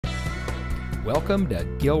Welcome to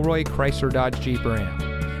Gilroy Chrysler Dodge Jeep Ram.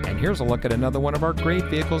 And here's a look at another one of our great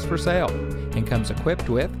vehicles for sale, and comes equipped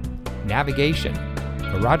with navigation,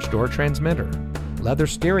 garage door transmitter, leather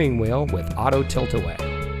steering wheel with auto tilt-away,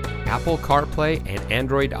 Apple CarPlay and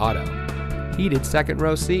Android Auto, heated second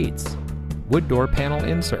row seats, wood door panel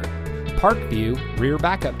insert, park view rear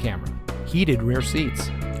backup camera, heated rear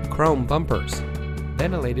seats, chrome bumpers,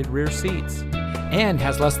 ventilated rear seats, and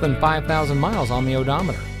has less than 5,000 miles on the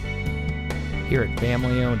odometer. Here at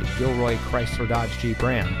family-owned Gilroy Chrysler Dodge Jeep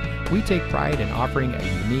Ram, we take pride in offering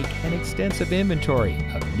a unique and extensive inventory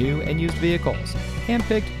of new and used vehicles,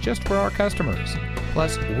 handpicked just for our customers.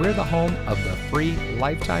 Plus, we're the home of the free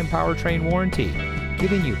lifetime powertrain warranty,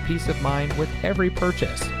 giving you peace of mind with every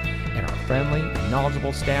purchase. And our friendly and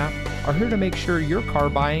knowledgeable staff are here to make sure your car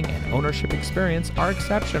buying and ownership experience are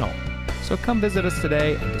exceptional. So come visit us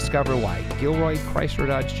today and discover why Gilroy Chrysler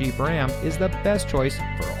Dodge Jeep Ram is the best choice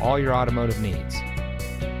for all your automotive needs.